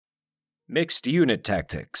Mixed Unit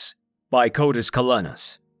Tactics by Codus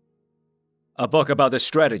Calenus. A book about the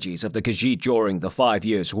strategies of the Khajiit during the 5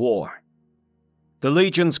 Years' War. The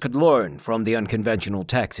legions could learn from the unconventional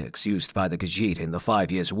tactics used by the Khajiit in the 5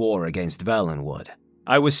 Years' War against Valenwood.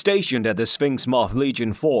 I was stationed at the Sphinx Moth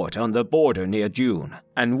Legion fort on the border near June,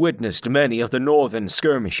 and witnessed many of the northern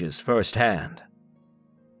skirmishes firsthand.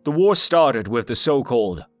 The war started with the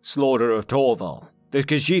so-called Slaughter of Torval. The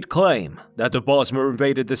Khajiit claim that the Bosmer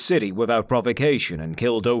invaded the city without provocation and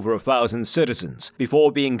killed over 1,000 citizens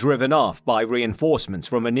before being driven off by reinforcements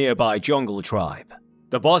from a nearby jungle tribe.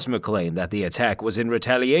 The Bosmer claim that the attack was in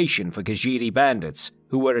retaliation for Khajiiti bandits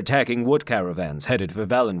who were attacking wood caravans headed for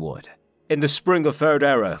Valenwood. In the spring of 3rd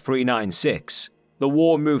Era 396, the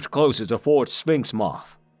war moved closer to Fort Sphinx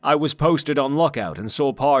Moth. I was posted on lookout and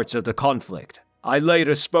saw parts of the conflict. I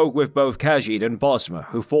later spoke with both Khajiit and Bosmer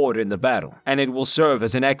who fought in the battle, and it will serve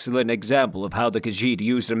as an excellent example of how the Khajiit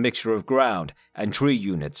used a mixture of ground and tree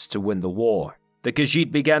units to win the war. The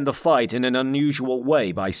Khajiit began the fight in an unusual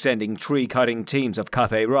way by sending tree-cutting teams of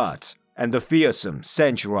Ohmes-Raht and the fearsome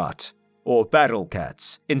senche, or battle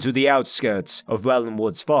cats, into the outskirts of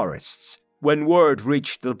Valenwood's forests. When word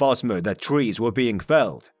reached the Bosmer that trees were being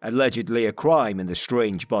felled, allegedly a crime in the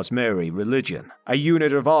strange Bosmeri religion, a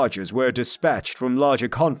unit of archers were dispatched from larger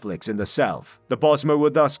conflicts in the south. The Bosmer were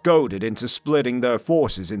thus goaded into splitting their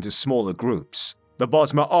forces into smaller groups. The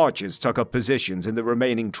Bosmer archers took up positions in the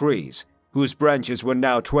remaining trees, whose branches were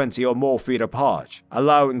now 20 or more feet apart,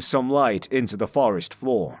 allowing some light into the forest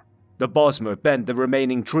floor. The Bosmer bent the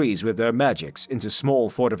remaining trees with their magics into small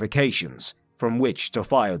fortifications, from which to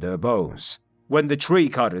fire their bows. When the tree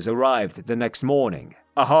cutters arrived the next morning,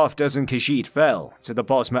 a half-dozen Khajiit fell to the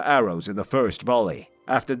Bosmer arrows in the first volley.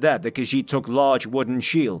 After that, the Khajiit took large wooden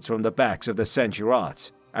shields from the backs of the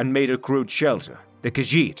senche and made a crude shelter. The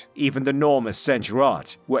Khajiit, even the enormous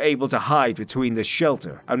senche, were able to hide between the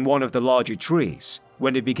shelter and one of the larger trees.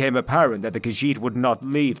 When it became apparent that the Khajiit would not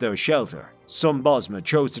leave their shelter, some Bosmer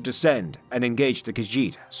chose to descend and engage the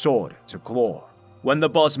Khajiit sword to claw. When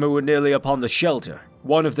the Bosmer were nearly upon the shelter,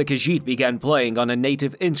 one of the Khajiit began playing on a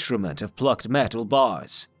native instrument of plucked metal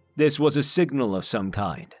bars. This was a signal of some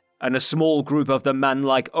kind, and a small group of the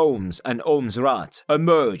man-like Ohmes and Ohmes-Raht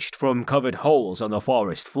emerged from covered holes on the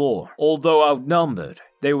forest floor. Although outnumbered,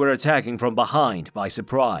 they were attacking from behind by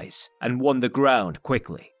surprise, and won the ground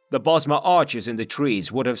quickly. The Bosmer archers in the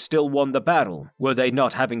trees would have still won the battle were they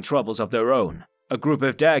not having troubles of their own. A group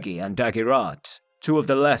of Dagi and Dagi, two of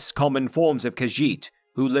the less common forms of Khajiit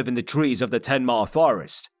who live in the trees of the 10-mile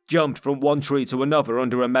forest, jumped from one tree to another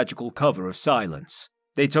under a magical cover of silence.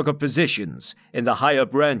 They took up positions in the higher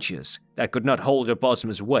branches that could not hold a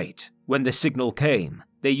Bosmer's weight. When the signal came,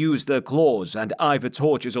 they used their claws and either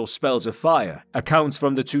torches or spells of fire. Accounts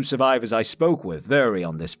from the 2 survivors I spoke with vary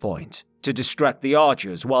on this point, to distract the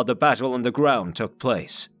archers while the battle on the ground took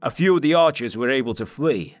place. A few of the archers were able to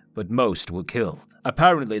flee, but most were killed.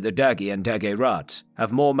 Apparently the Dagi and Dagi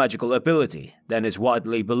have more magical ability than is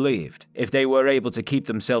widely believed, if they were able to keep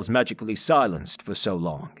themselves magically silenced for so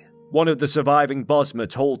long. One of the surviving Bosmer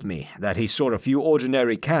told me that he saw a few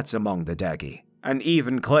ordinary cats among the Dagi, and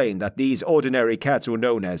even claimed that these ordinary cats were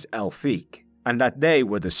known as Alfiq, and that they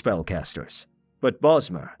were the spellcasters. But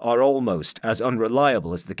Bosmer are almost as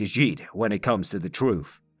unreliable as the Khajiit when it comes to the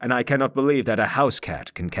truth, and I cannot believe that a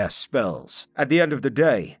housecat can cast spells. At the end of the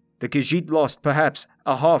day, the Khajiit lost perhaps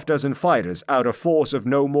a half-dozen fighters out of force of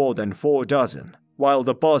no more than 4 dozen, while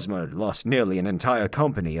the Bosmer lost nearly an entire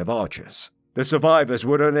company of archers. The survivors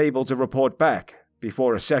were unable to report back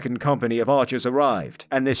before a second company of archers arrived,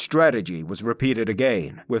 and this strategy was repeated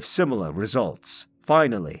again, with similar results.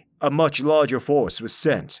 Finally, a much larger force was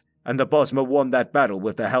sent, and the Bosmer won that battle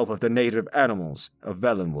with the help of the native animals of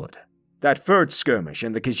Valenwood. That third skirmish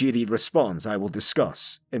and the Khajiiti response I will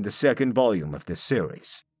discuss in the second volume of this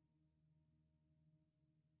series.